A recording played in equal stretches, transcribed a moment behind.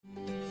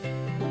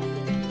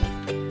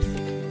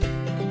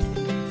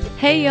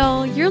Hey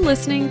y'all, you're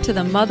listening to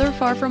the Mother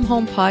Far From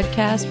Home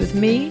podcast with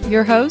me,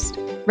 your host,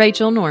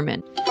 Rachel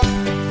Norman.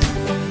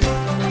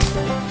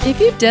 If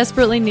you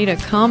desperately need a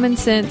common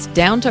sense,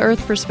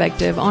 down-to-earth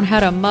perspective on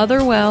how to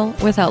mother well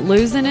without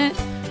losing it,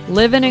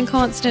 living in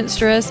constant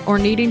stress, or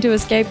needing to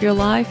escape your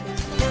life,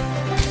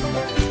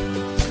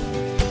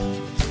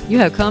 you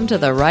have come to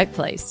the right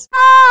place.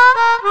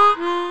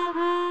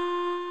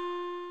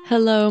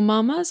 Hello,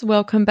 mamas.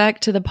 Welcome back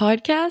to the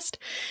podcast.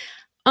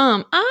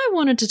 I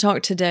wanted to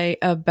talk today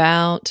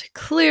about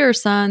clear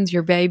signs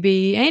your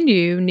baby and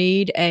you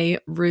need a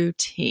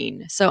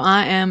routine. So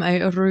I am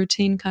a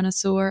routine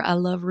connoisseur. I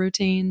love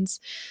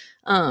routines.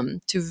 To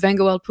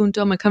vengo al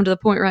punto, I'm going to come to the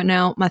point right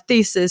now. My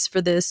thesis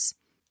for this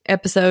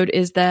episode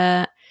is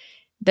that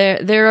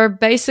there are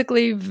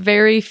basically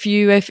very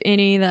few, if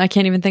any, that I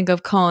can't even think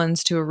of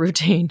cons to a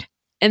routine.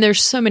 And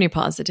there's so many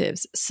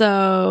positives.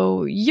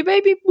 So your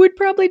baby would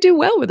probably do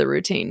well with a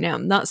routine. Now,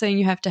 I'm not saying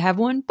you have to have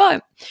one,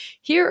 but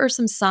here are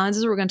some signs,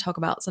 as we're going to talk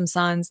about, some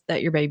signs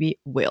that your baby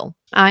will.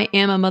 I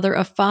am a mother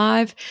of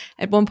 5.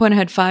 At one point, I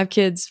had 5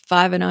 kids,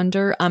 5 and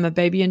under. I'm a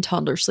baby and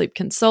toddler sleep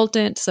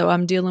consultant, so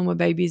I'm dealing with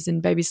babies and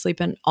baby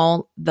sleeping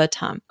all the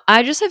time.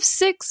 I just have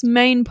 6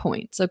 main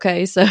points,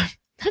 okay? So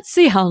let's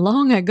see how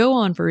long I go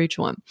on for each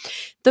one.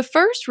 The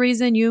first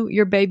reason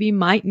your baby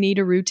might need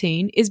a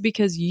routine is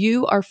because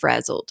you are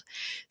frazzled.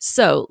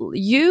 So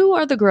you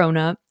are the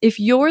grown-up. If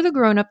you're the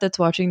grown-up that's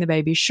watching the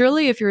baby,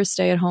 surely if you're a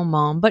stay-at-home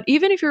mom, but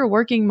even if you're a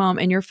working mom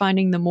and you're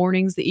finding the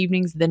mornings, the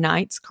evenings, the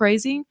nights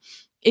crazy,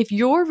 if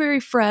you're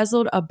very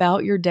frazzled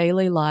about your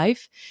daily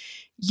life,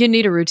 you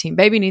need a routine.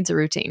 Baby needs a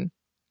routine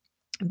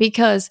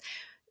because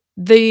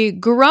the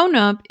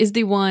grown-up is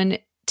the one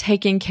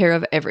taking care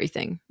of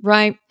everything,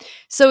 right?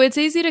 So it's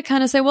easy to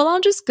kind of say, well, I'll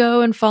just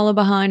go and follow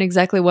behind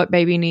exactly what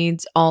baby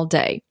needs all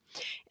day.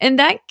 And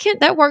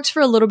that works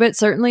for a little bit,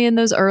 certainly in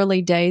those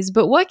early days.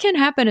 But what can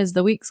happen as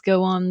the weeks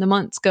go on, the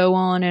months go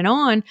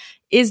on,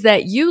 is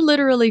that you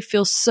literally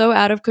feel so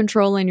out of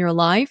control in your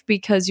life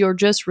because you're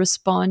just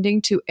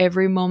responding to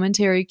every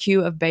momentary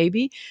cue of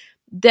baby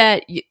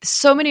that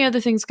so many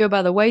other things go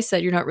by the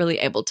wayside. You're not really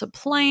able to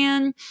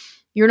plan.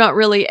 You're not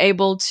really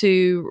able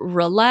to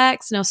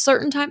relax. Now,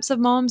 certain types of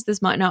moms,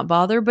 this might not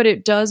bother, but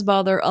it does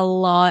bother a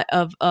lot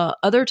of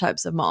other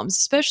types of moms,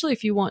 especially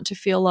if you want to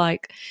feel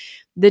like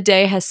the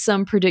day has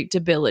some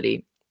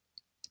predictability.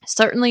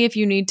 Certainly, if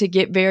you need to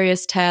get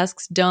various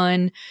tasks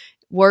done,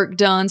 work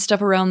done,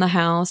 stuff around the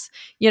house,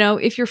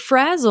 if you're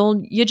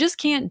frazzled, you just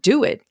can't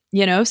do it.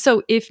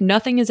 So if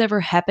nothing is ever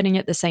happening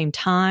at the same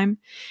time,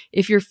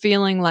 if you're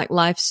feeling like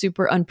life's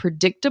super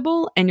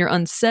unpredictable and you're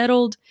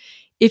unsettled,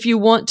 if you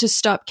want to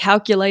stop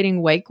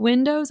calculating wake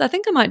windows, I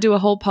think I might do a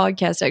whole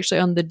podcast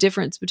actually on the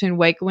difference between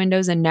wake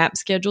windows and nap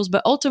schedules,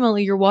 but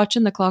ultimately you're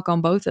watching the clock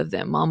on both of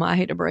them, Mama. I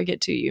hate to break it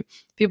to you.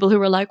 People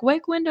who are like,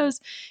 wake windows,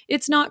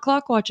 it's not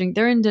clock watching.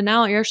 They're in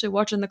denial. You're actually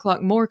watching the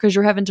clock more because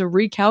you're having to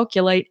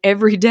recalculate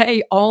every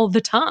day all the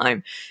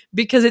time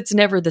because it's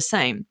never the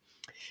same.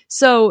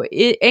 So,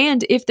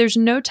 and if there's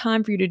no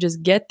time for you to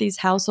just get these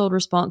household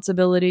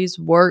responsibilities,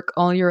 work,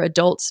 all your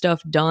adult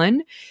stuff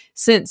done,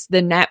 since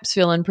the naps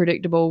feel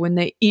unpredictable, when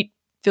they eat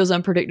feels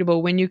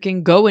unpredictable, when you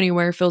can go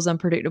anywhere feels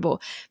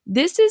unpredictable,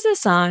 this is a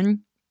sign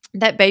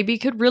that baby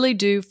could really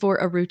do for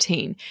a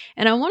routine.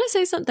 And I want to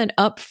say something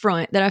up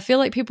front that I feel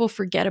like people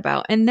forget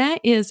about, and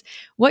that is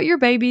what your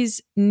babies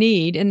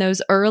need in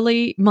those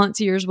early months,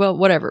 years, well,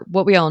 whatever,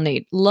 what we all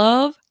need.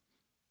 Love,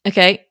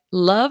 okay?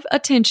 Love,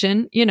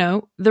 attention,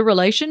 the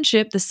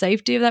relationship, the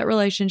safety of that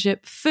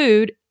relationship,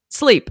 food,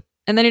 sleep,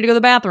 and they need to go to the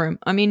bathroom.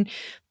 I mean,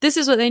 this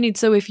is what they need.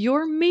 So if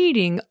you're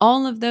meeting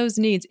all of those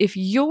needs, if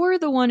you're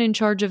the one in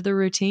charge of the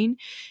routine,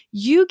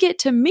 you get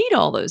to meet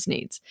all those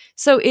needs.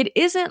 So it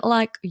isn't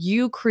like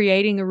you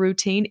creating a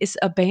routine, it's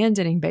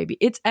abandoning baby.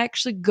 It's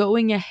actually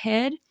going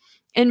ahead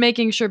and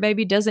making sure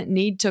baby doesn't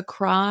need to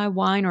cry,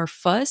 whine, or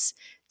fuss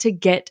to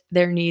get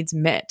their needs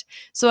met.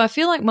 So I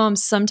feel like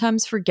moms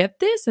sometimes forget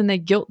this and they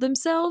guilt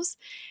themselves.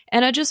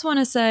 And I just want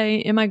to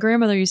say, and my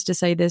grandmother used to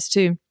say this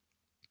too,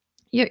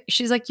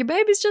 she's like, your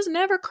babies just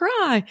never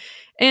cry.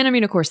 And I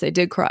mean, of course they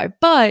did cry,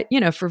 but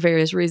for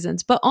various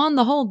reasons. But on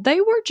the whole, they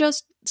were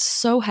just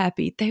so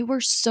happy. They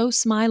were so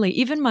smiley.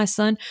 Even my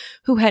son,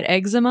 who had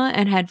eczema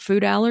and had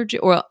food allergy,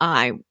 or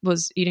I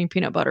was eating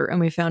peanut butter and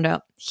we found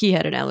out he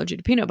had an allergy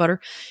to peanut butter.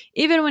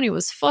 Even when he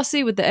was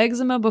fussy with the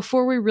eczema,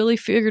 before we really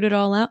figured it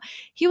all out,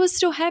 he was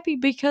still happy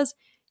because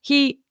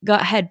he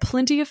had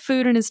plenty of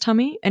food in his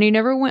tummy and he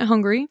never went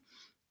hungry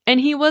and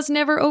he was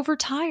never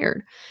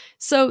overtired.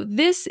 So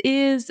this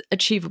is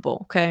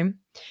achievable, okay?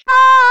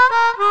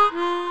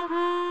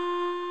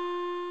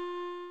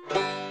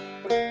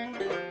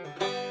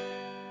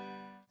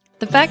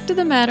 The fact of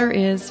the matter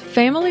is,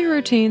 family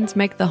routines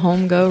make the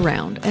home go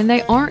round, and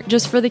they aren't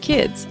just for the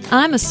kids.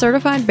 I'm a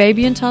certified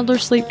baby and toddler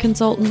sleep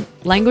consultant,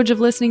 language of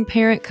listening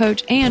parent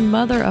coach, and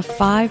mother of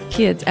 5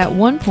 kids at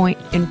one point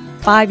in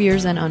 5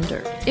 years and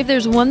under. If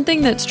there's one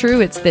thing that's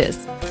true, it's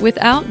this.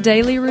 Without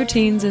daily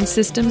routines and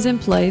systems in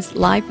place,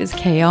 life is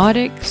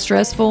chaotic,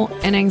 stressful,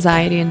 and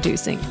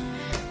anxiety-inducing.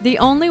 The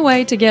only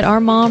way to get our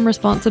mom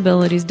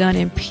responsibilities done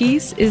in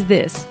peace is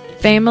this: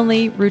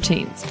 family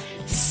routines.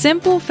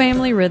 Simple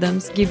family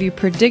rhythms give you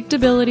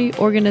predictability,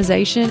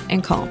 organization,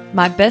 and calm.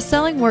 My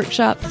best-selling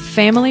workshop,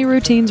 Family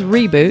Routines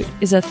Reboot,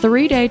 is a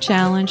 3-day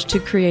challenge to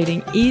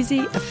creating easy,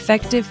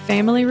 effective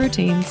family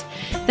routines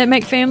that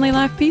make family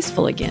life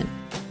peaceful again.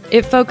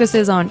 It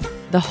focuses on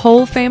the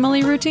whole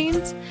family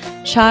routines,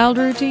 child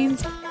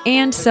routines,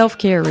 and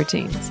self-care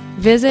routines.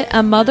 Visit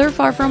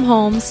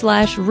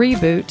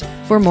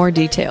amotherfarfromhome/reboot for more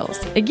details.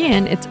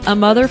 Again, it's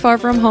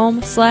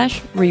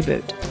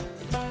amotherfarfromhome/reboot.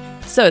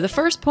 So the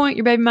first point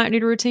your baby might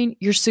need a routine,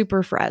 you're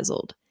super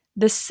frazzled.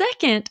 The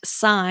second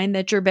sign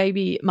that your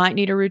baby might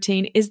need a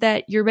routine is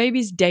that your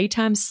baby's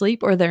daytime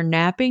sleep or their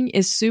napping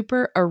is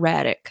super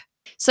erratic.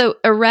 So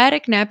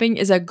erratic napping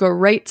is a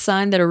great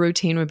sign that a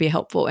routine would be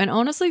helpful. And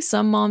honestly,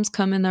 some moms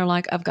come in, they're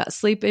like, I've got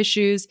sleep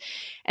issues.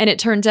 And it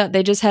turns out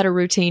they just had a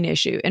routine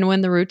issue. And when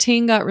the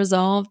routine got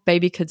resolved,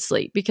 baby could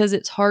sleep, because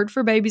it's hard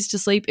for babies to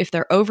sleep if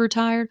they're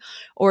overtired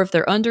or if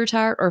they're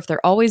undertired or if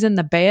they're always in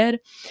the bed.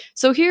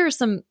 So here are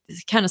some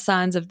kind of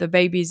signs of the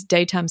baby's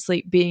daytime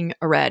sleep being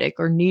erratic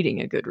or needing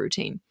a good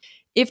routine.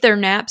 If their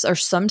naps are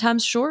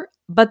sometimes short,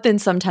 but then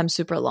sometimes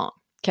super long.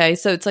 Okay.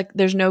 So it's like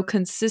there's no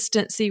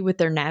consistency with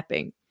their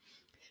napping.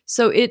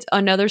 So it's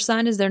another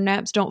sign is their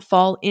naps don't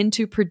fall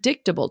into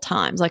predictable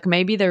times. Like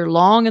maybe they're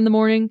long in the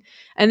morning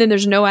and then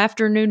there's no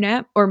afternoon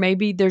nap, or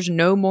maybe there's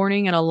no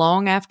morning and a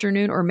long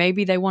afternoon, or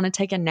maybe they want to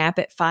take a nap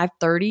at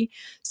 5:30.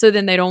 So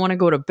then they don't want to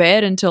go to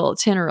bed until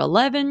 10 or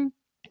 11.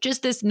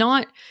 Just this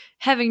not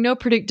having no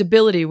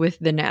predictability with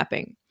the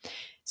napping.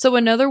 So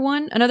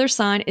another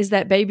sign is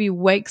that baby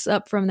wakes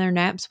up from their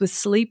naps with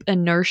sleep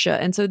inertia.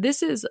 And so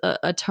this is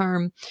a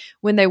term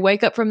when they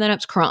wake up from their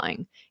naps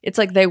crying. It's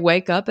like they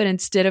wake up and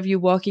instead of you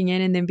walking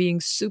in and then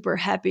being super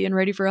happy and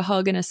ready for a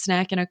hug and a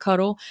snack and a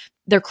cuddle,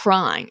 they're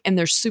crying and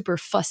they're super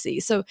fussy.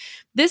 So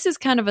this is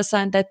kind of a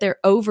sign that they're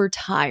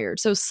overtired.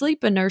 So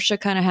sleep inertia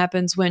kind of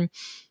happens when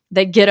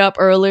they get up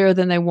earlier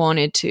than they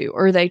wanted to,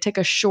 or they take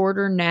a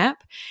shorter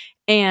nap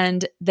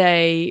and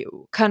they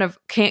kind of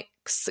can't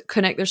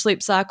connect their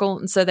sleep cycle,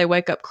 and so they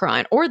wake up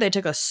crying, or they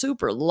took a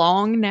super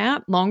long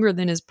nap, longer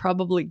than is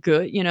probably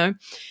good,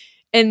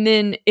 and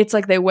then it's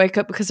like they wake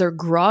up because they're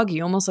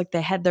groggy, almost like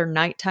they had their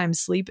nighttime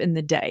sleep in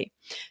the day.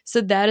 So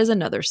that is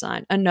another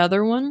sign.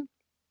 Another one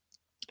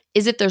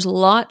is if there's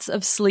lots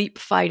of sleep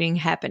fighting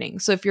happening.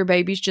 So if your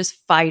baby's just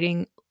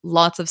fighting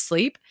lots of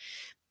sleep,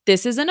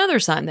 this is another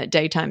sign that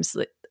daytime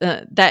sleep,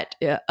 that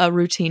a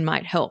routine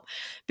might help,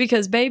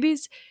 because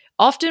babies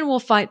often will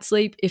fight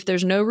sleep if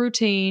there's no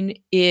routine,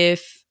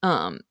 if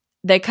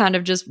they kind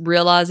of just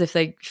realize if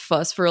they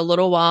fuss for a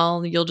little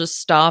while, you'll just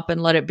stop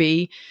and let it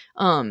be.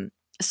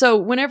 So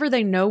whenever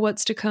they know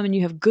what's to come and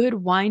you have good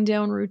wind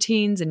down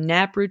routines and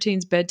nap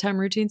routines, bedtime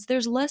routines,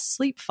 there's less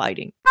sleep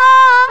fighting.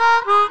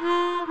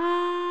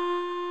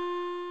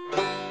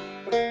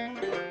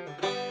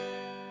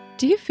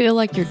 Do you feel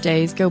like your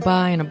days go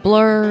by in a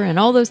blur and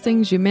all those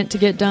things you meant to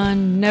get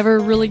done never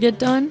really get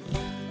done?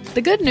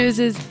 The good news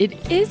is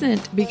it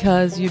isn't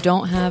because you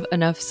don't have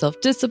enough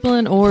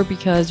self-discipline or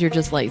because you're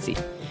just lazy.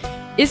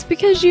 It's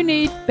because you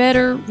need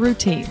better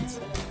routines.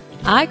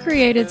 I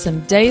created some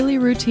daily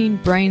routine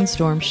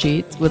brainstorm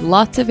sheets with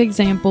lots of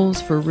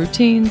examples for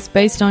routines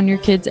based on your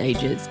kids'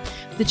 ages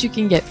that you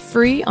can get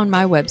free on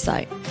my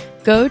website.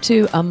 Go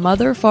to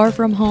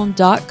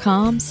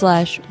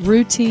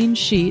amotherfarfromhome.com/routine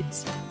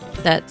sheets.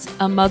 That's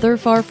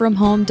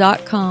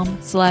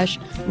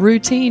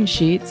amotherfarfromhome.com/routine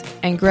sheets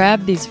and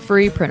grab these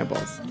free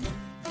printables.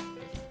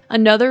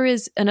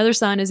 Another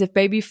sign is if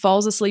baby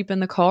falls asleep in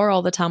the car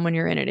all the time when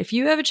you're in it. If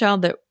you have a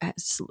child that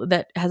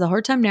has a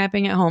hard time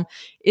napping at home,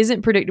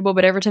 isn't predictable,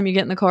 but every time you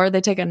get in the car,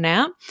 they take a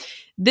nap,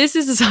 this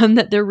is a sign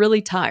that they're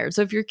really tired.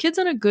 So if your kid's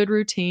on a good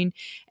routine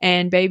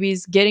and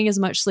baby's getting as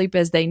much sleep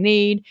as they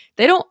need,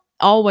 they don't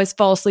always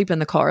fall asleep in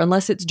the car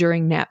unless it's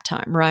during nap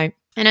time, right?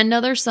 And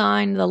another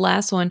sign, the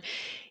last one,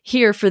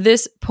 here for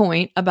this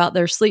point about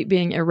their sleep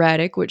being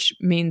erratic, which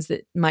means that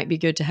it might be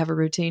good to have a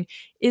routine,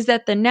 is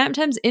that the nap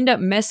times end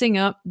up messing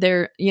up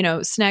their,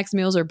 snacks,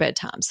 meals, or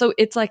bedtime. So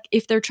it's like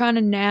if they're trying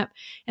to nap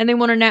and they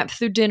want to nap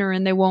through dinner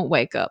and they won't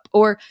wake up,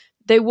 or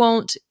they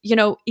won't,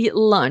 eat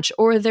lunch,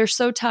 or they're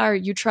so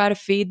tired you try to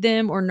feed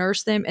them or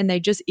nurse them and they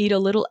just eat a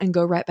little and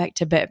go right back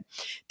to bed.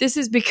 This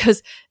is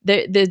because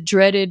this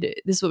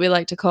is what we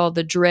like to call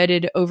the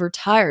dreaded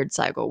overtired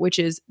cycle, which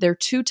is they're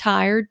too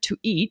tired to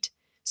eat.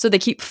 So they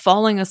keep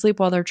falling asleep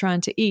while they're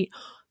trying to eat,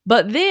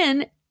 but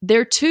then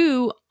they're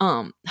too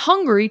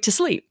hungry to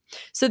sleep.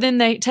 So then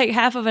they take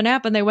half of a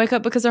nap and they wake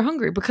up because they're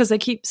hungry because they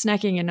keep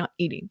snacking and not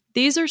eating.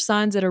 These are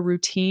signs that a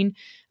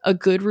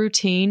good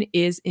routine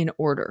is in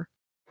order.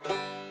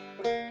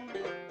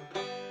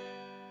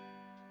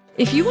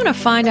 If you want to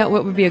find out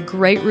what would be a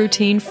great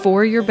routine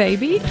for your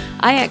baby,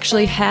 I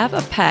actually have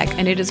a pack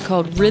and it is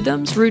called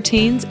Rhythms,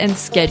 Routines, and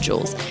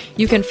Schedules.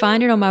 You can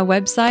find it on my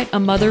website, A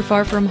Mother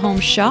Far From Home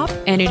shop,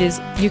 and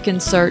you can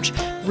search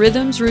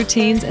Rhythms,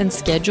 Routines, and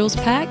Schedules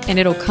pack and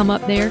it'll come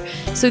up there.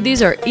 So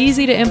these are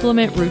easy to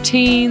implement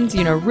routines,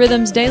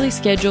 rhythms, daily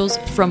schedules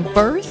from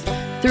birth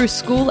through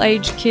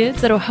school-age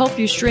kids that'll help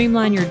you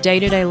streamline your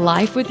day-to-day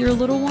life with your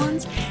little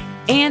ones.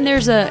 And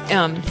there's a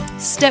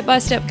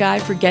step-by-step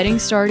guide for getting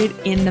started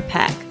in the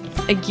pack.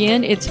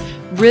 Again, it's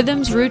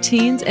Rhythms,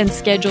 Routines, and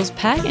Schedules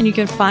pack, and you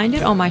can find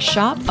it on my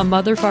shop, A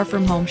Mother Far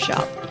From Home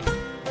shop.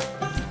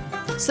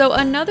 So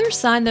another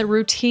sign that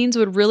routines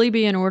would really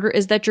be in order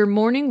is that your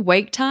morning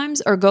wake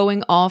times are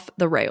going off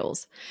the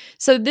rails.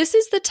 So this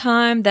is the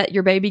time that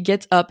your baby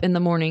gets up in the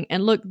morning.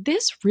 And look,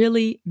 this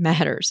really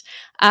matters.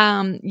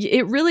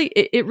 It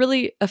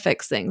really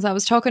affects things. I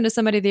was talking to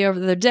somebody the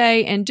other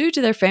day, and due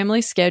to their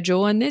family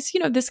schedule, and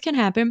this can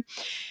happen,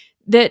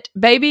 that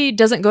baby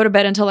doesn't go to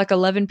bed until like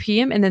 11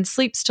 p.m. and then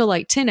sleeps till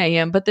like 10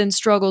 a.m., but then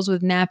struggles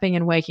with napping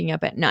and waking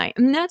up at night.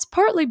 And that's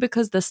partly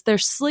because their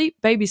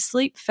baby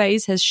sleep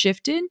phase has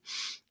shifted.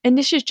 And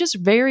this is just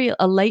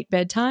a late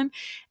bedtime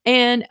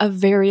and a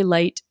very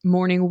late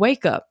morning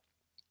wake up.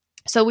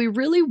 So we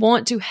really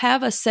want to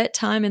have a set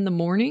time in the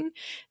morning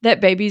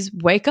that babies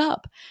wake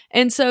up.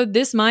 And so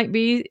this might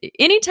be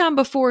anytime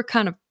before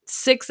kind of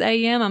 6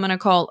 a.m. I'm going to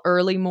call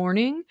early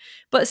morning,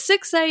 but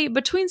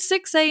between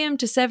 6 a.m.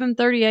 to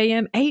 7:30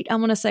 a.m., 8, I'm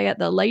going to say at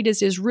the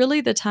latest, is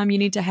really the time you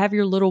need to have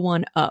your little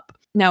one up.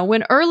 Now,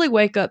 when early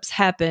wake ups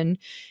happen,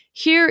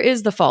 here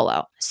is the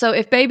fallout. So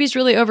if baby's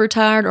really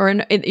overtired,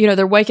 or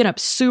they're waking up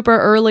super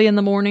early in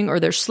the morning, or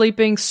they're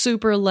sleeping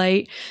super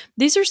late,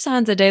 these are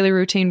signs a daily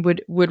routine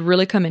would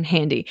really come in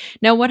handy.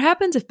 Now, what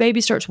happens if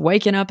baby starts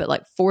waking up at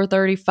like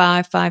 4:30,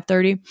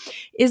 5:30,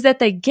 is that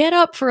they get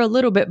up for a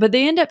little bit, but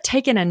they end up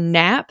taking a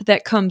nap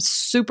that comes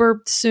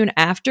super soon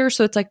after.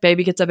 So it's like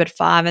baby gets up at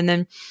 5, and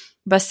then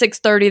by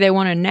 6:30 they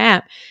want a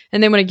nap,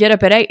 and they want to get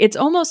up at 8. It's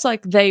almost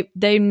like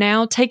they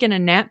now taken a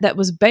nap that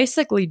was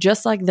basically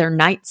just like their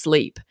night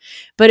sleep,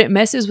 but it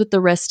messes with the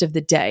rest of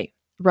the day,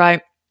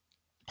 right?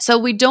 So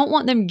we don't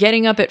want them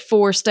getting up at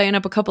 4, staying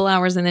up a couple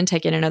hours, and then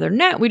taking another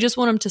nap. We just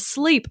want them to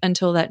sleep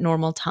until that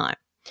normal time.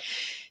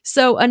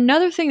 So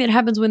another thing that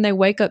happens when they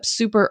wake up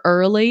super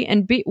early,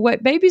 and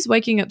babies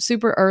waking up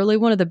super early,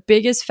 one of the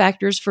biggest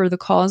factors for the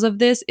cause of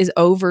this is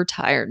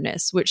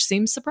overtiredness, which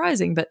seems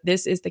surprising, but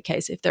this is the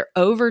case. If they're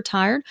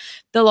overtired,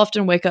 they'll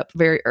often wake up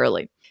very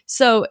early.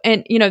 So,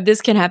 and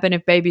this can happen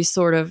if baby's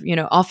sort of,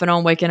 off and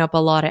on waking up a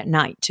lot at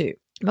night too.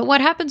 But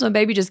what happens when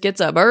baby just gets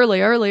up early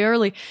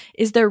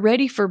is they're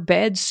ready for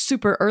bed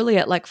super early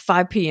at like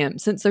 5 p.m.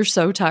 since they're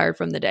so tired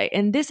from the day.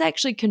 And this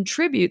actually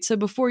contributes. So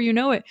before you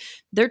know it,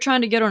 they're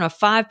trying to get on a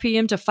 5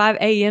 p.m. to 5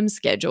 a.m.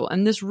 schedule.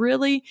 And this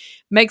really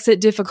makes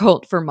it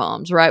difficult for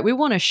moms, right? We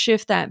want to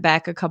shift that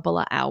back a couple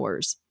of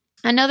hours.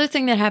 Another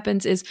thing that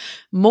happens is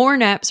more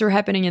naps are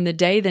happening in the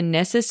day than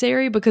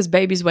necessary because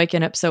baby's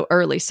waking up so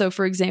early. So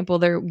for example,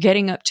 they're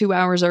getting up 2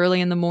 hours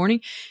early in the morning,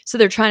 so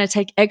they're trying to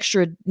take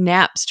extra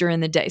naps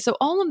during the day. So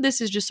all of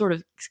this is just sort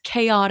of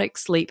chaotic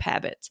sleep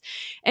habits.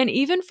 And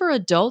even for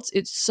adults,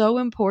 it's so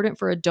important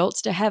for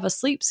adults to have a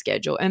sleep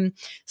schedule. And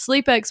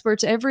sleep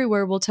experts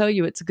everywhere will tell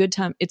you it's good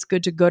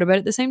to go to bed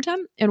at the same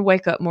time and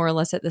wake up more or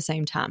less at the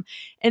same time.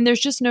 And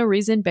there's just no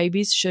reason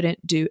babies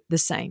shouldn't do the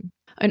same.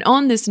 And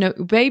on this note,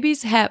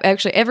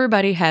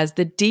 everybody has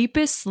the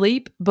deepest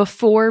sleep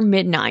before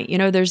midnight.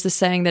 There's the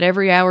saying that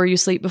every hour you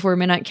sleep before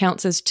midnight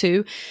counts as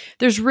 2.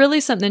 There's really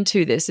something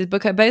to this. It's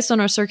because based on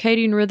our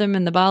circadian rhythm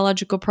and the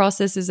biological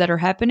processes that are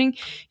happening,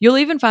 you'll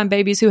even find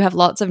babies who have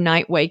lots of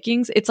night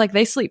wakings. It's like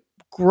they sleep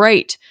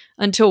great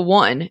until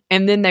 1,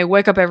 and then they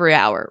wake up every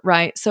hour,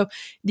 right? So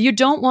you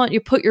don't want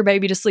you put your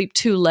baby to sleep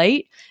too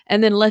late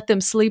and then let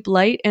them sleep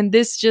late. And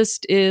this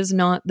just is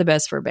not the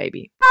best for a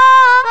baby.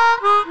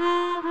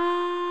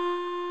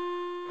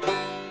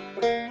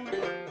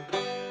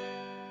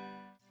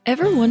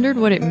 Ever wondered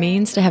what it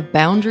means to have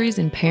boundaries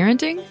in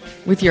parenting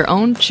with your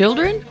own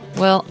children?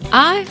 Well,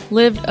 I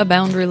lived a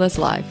boundaryless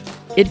life.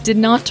 It did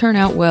not turn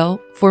out well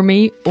for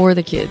me or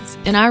the kids.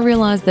 And I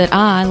realized that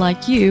I,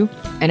 like you,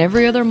 and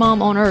every other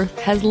mom on earth,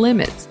 has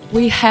limits.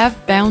 We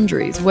have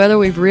boundaries, whether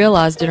we've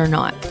realized it or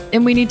not.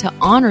 And we need to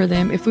honor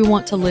them if we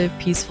want to live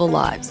peaceful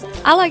lives.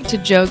 I like to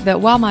joke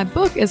that while my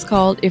book is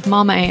called If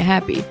Mama Ain't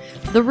Happy,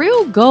 the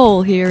real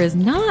goal here is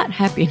not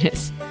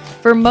happiness.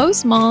 For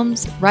most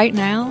moms right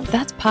now,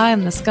 that's pie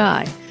in the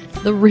sky.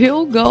 The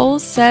real goal,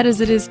 sad as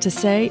it is to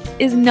say,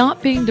 is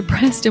not being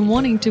depressed and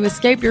wanting to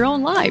escape your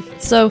own life.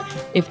 So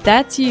if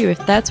that's you,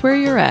 if that's where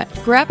you're at,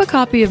 grab a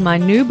copy of my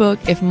new book,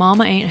 If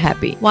Mama Ain't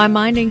Happy, Why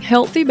Minding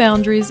Healthy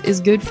Boundaries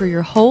is Good for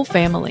Your Whole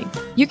Family.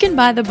 You can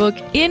buy the book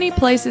any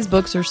places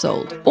books are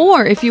sold.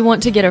 Or if you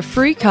want to get a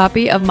free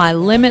copy of my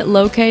limit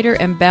locator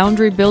and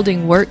boundary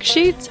building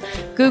worksheets,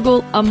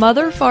 Google A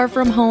Mother Far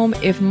From Home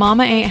If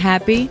Mama Ain't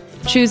Happy.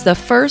 Choose the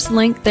first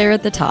link there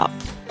at the top.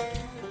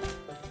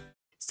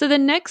 So the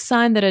next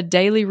sign that a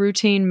daily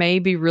routine may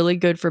be really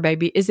good for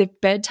baby is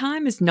if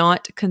bedtime is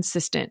not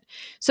consistent.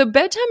 So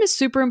bedtime is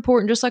super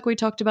important, just like we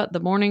talked about the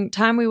morning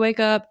time we wake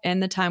up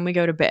and the time we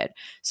go to bed.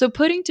 So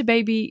putting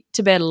baby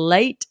to bed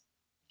late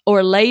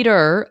or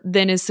later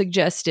than is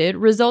suggested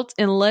results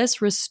in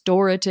less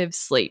restorative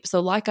sleep. So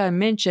like I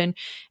mentioned,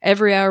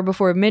 every hour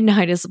before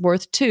midnight is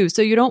worth 2.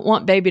 So you don't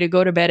want baby to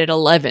go to bed at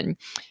 11.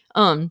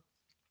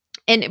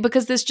 And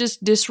because this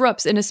just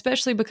disrupts, and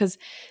especially because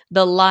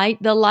the light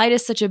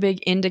is such a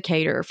big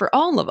indicator for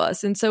all of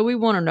us. And so we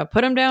want to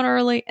put them down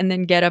early and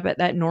then get up at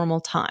that normal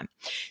time.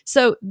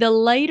 So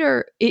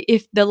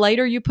if the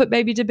later you put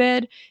baby to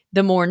bed,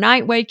 the more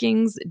night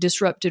wakings,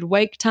 disrupted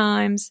wake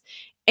times.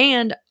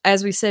 And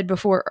as we said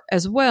before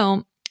as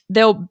well,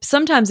 they'll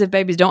sometimes, if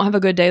babies don't have a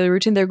good daily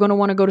routine, they're going to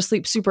want to go to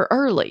sleep super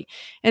early.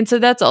 And so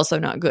that's also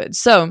not good.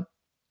 So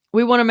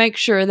we want to make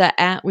sure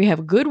that we have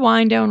a good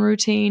wind down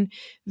routine,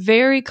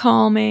 very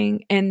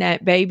calming, and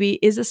that baby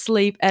is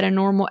asleep at a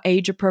normal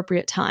age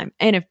appropriate time.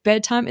 And if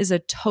bedtime is a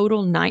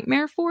total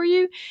nightmare for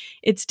you,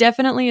 it's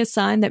definitely a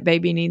sign that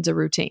baby needs a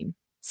routine.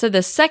 So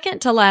the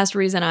second to last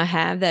reason I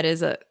have that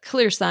is a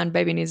clear sign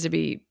baby needs to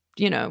be,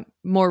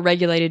 more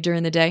regulated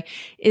during the day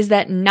is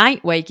that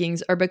night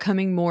wakings are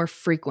becoming more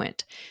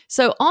frequent.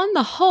 So on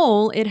the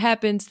whole, it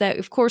happens that,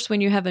 of course,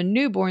 when you have a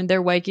newborn, they're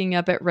waking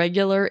up at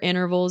regular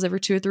intervals every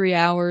 2 or 3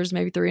 hours,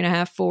 maybe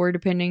 3.5, 4,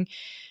 depending,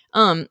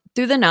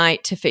 through the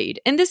night to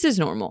feed. And this is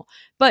normal.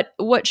 But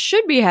what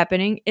should be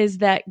happening is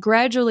that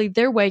gradually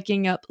they're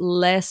waking up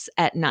less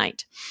at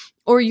night.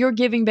 Or you're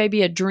giving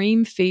baby a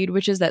dream feed,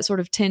 which is that sort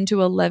of 10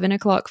 to 11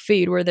 o'clock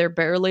feed where they're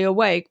barely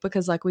awake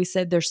because, like we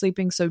said, they're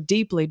sleeping so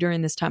deeply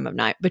during this time of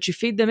night. But you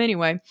feed them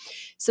anyway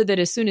so that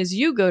as soon as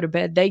you go to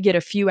bed, they get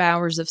a few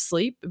hours of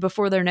sleep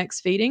before their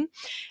next feeding.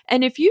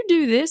 And if you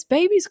do this,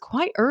 babies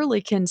quite early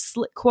can,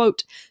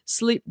 quote,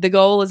 sleep. The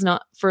goal is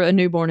not for a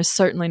newborn is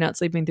certainly not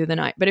sleeping through the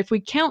night. But if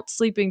we count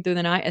sleeping through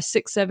the night as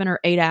 6, 7,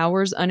 or 8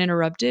 hours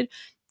uninterrupted,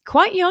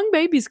 quite young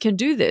babies can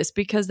do this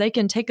because they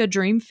can take a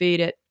dream feed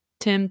at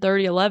 10,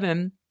 30,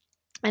 11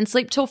 and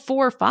sleep till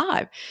 4 or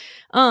 5.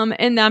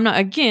 And I'm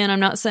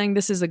not saying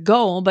this is a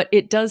goal, but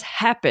it does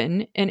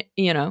happen. And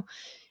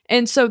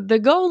so the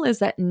goal is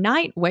that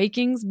night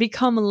wakings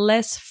become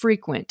less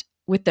frequent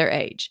with their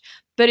age.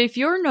 But if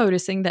you're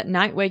noticing that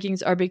night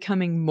wakings are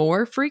becoming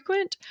more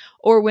frequent,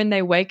 or when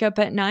they wake up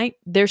at night,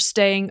 they're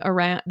staying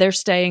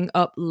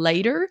up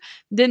later,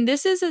 then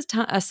this is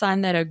a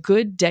sign that a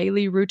good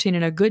daily routine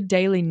and a good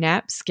daily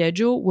nap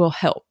schedule will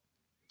help.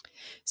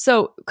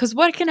 So, because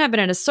what can happen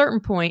at a certain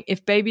point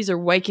if babies are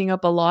waking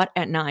up a lot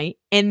at night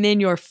and then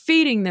you're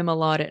feeding them a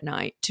lot at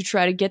night to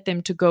try to get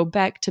them to go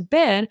back to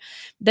bed,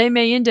 they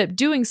may end up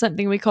doing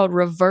something we call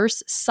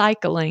reverse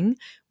cycling,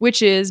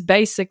 which is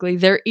basically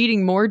they're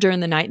eating more during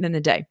the night than the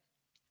day.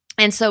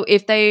 And so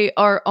if they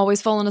are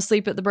always falling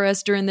asleep at the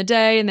breast during the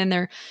day and then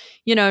they're,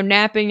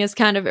 napping is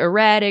kind of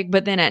erratic,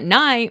 but then at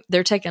night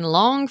they're taking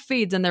long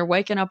feeds and they're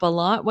waking up a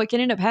lot, what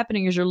can end up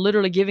happening is you're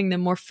literally giving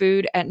them more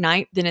food at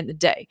night than in the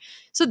day.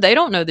 So they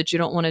don't know that you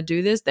don't want to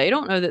do this. They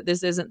don't know that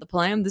this isn't the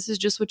plan. This is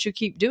just what you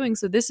keep doing.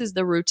 So this is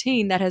the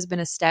routine that has been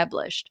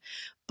established.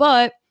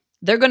 But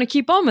they're going to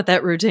keep on with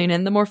that routine.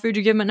 And the more food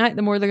you give them at night,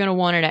 the more they're going to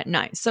want it at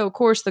night. So of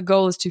course the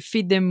goal is to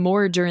feed them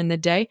more during the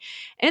day.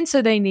 And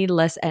so they need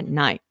less at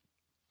night.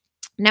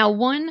 Now,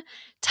 one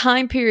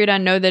time period I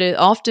know that is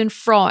often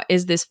fraught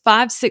is this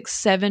 5, 6,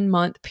 7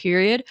 month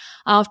period.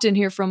 I often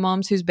hear from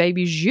moms whose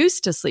babies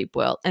used to sleep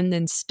well and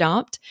then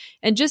stopped.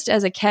 And just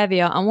as a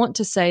caveat, I want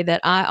to say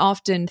that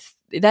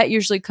that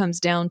usually comes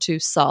down to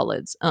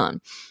solids.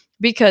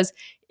 Because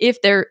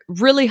if they're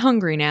really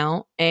hungry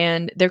now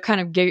and they're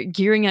kind of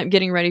gearing up,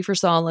 getting ready for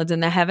solids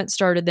and they haven't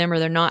started them or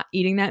they're not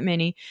eating that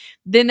many,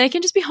 then they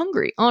can just be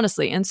hungry,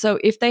 honestly. And so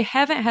if they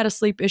haven't had a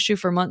sleep issue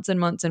for months and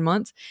months and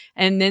months,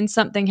 and then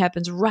something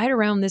happens right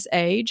around this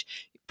age,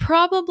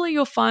 probably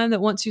you'll find that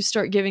once you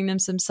start giving them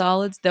some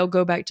solids, they'll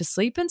go back to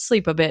sleep and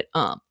sleep a bit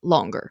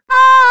longer.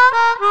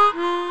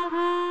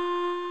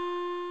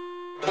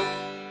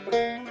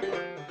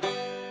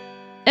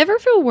 Ever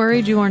feel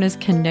worried you aren't as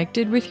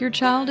connected with your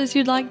child as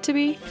you'd like to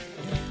be?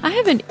 I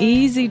have an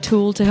easy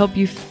tool to help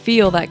you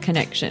feel that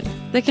connection,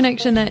 the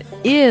connection that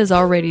is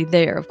already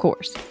there, of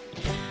course.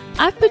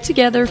 I've put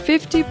together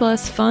 50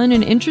 plus fun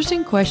and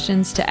interesting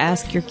questions to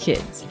ask your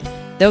kids.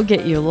 They'll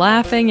get you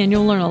laughing and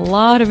you'll learn a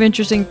lot of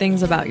interesting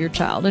things about your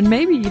child and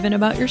maybe even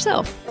about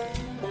yourself.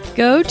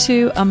 Go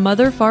to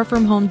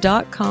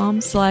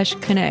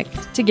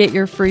amotherfarfromhome.com/connect to get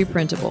your free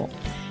printable.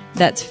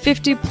 That's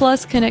 50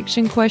 plus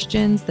connection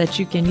questions that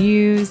you can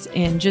use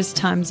in just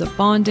times of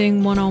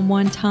bonding,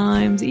 one-on-one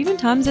times, even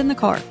times in the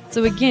car.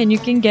 So again, you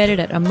can get it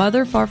at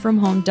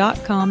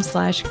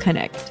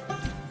amotherfarfromhome.com/connect.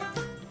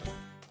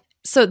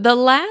 So the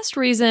last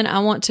reason I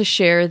want to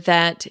share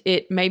that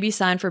it may be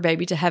sign for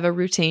baby to have a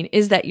routine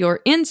is that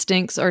your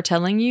instincts are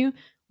telling you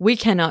we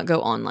cannot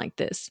go on like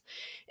this.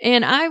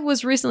 And I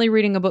was recently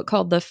reading a book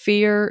called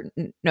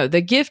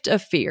The Gift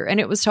of Fear. And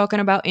it was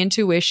talking about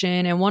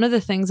intuition. And one of the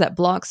things that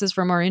blocks us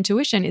from our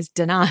intuition is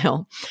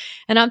denial.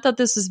 And I thought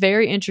this was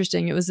very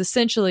interesting. It was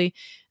essentially,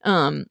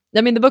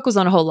 the book was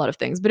on a whole lot of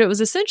things, but it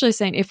was essentially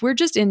saying if we're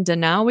just in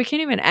denial, we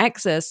can't even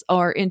access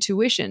our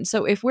intuition.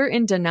 So if we're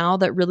in denial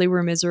that really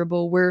we're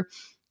miserable, we're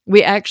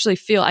We actually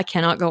feel, I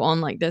cannot go on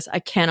like this. I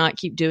cannot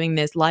keep doing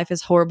this. Life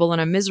is horrible and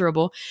I'm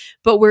miserable,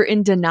 but we're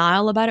in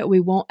denial about it.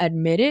 We won't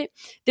admit it.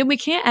 Then we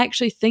can't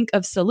actually think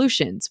of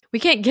solutions. We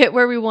can't get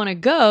where we want to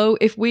go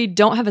if we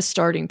don't have a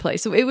starting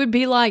place. So it would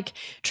be like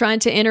trying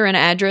to enter an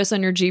address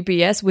on your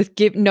GPS with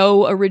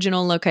no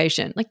original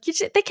location. Like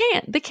they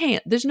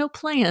can't. There's no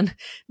plan.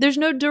 There's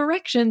no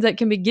directions that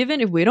can be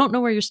given if we don't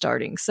know where you're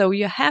starting. So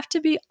you have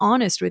to be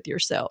honest with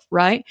yourself,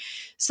 right?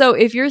 So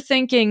if you're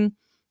thinking,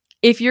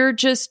 if you're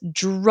just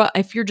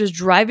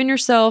driving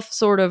yourself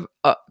sort of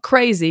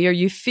crazy, or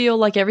you feel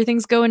like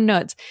everything's going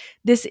nuts,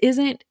 this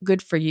isn't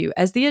good for you.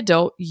 As the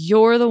adult,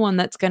 you're the one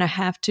that's going to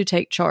have to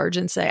take charge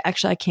and say,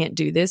 actually, I can't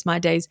do this. My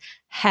days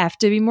have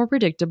to be more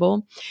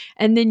predictable.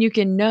 And then you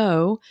can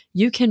know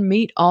you can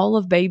meet all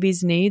of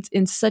baby's needs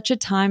in such a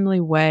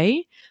timely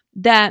way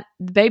that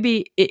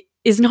baby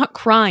is not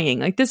crying.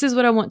 Like, this is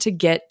what I want to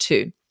get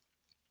to.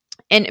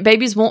 And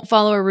babies won't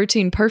follow a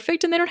routine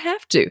perfect, and they don't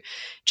have to.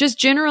 Just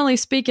generally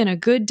speaking, a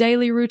good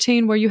daily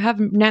routine where you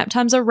have nap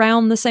times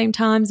around the same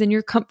times and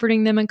you're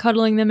comforting them and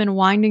cuddling them and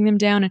winding them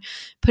down and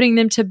putting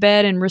them to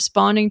bed and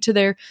responding to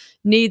their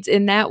needs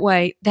in that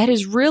way, that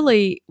is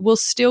really will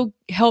still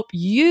help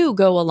you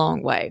go a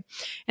long way.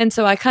 And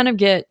so I kind of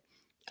get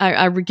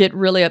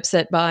really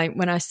upset by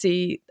when I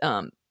see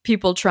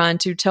people trying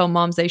to tell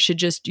moms they should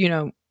just,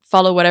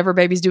 follow whatever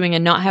baby's doing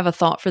and not have a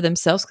thought for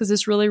themselves, because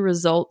this really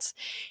results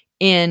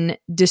in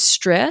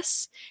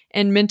distress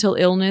and mental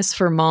illness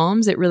for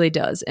moms. It really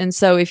does. And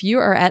so if you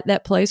are at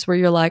that place where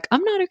you're like,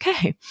 I'm not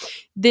okay,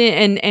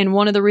 then and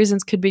one of the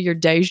reasons could be your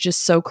day's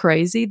just so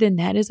crazy, then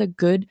that is a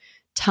good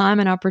time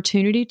and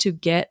opportunity to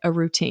get a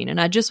routine. And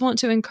I just want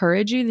to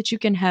encourage you that you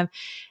can have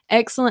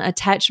excellent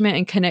attachment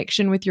and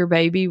connection with your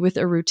baby with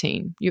a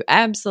routine. You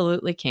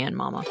absolutely can,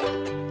 mama.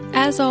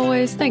 As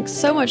always, thanks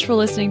so much for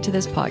listening to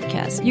this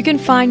podcast. You can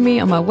find me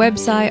on my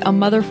website, A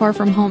Mother Far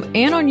From Home,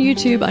 and on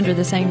YouTube under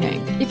the same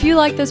name. If you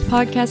like this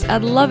podcast,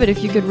 I'd love it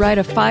if you could write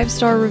a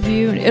 5-star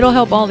review, and it'll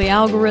help all the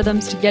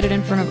algorithms to get it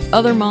in front of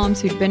other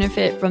moms who'd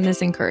benefit from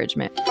this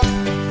encouragement.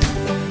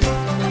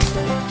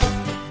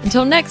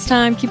 Until next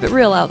time, keep it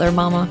real out there,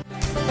 mama.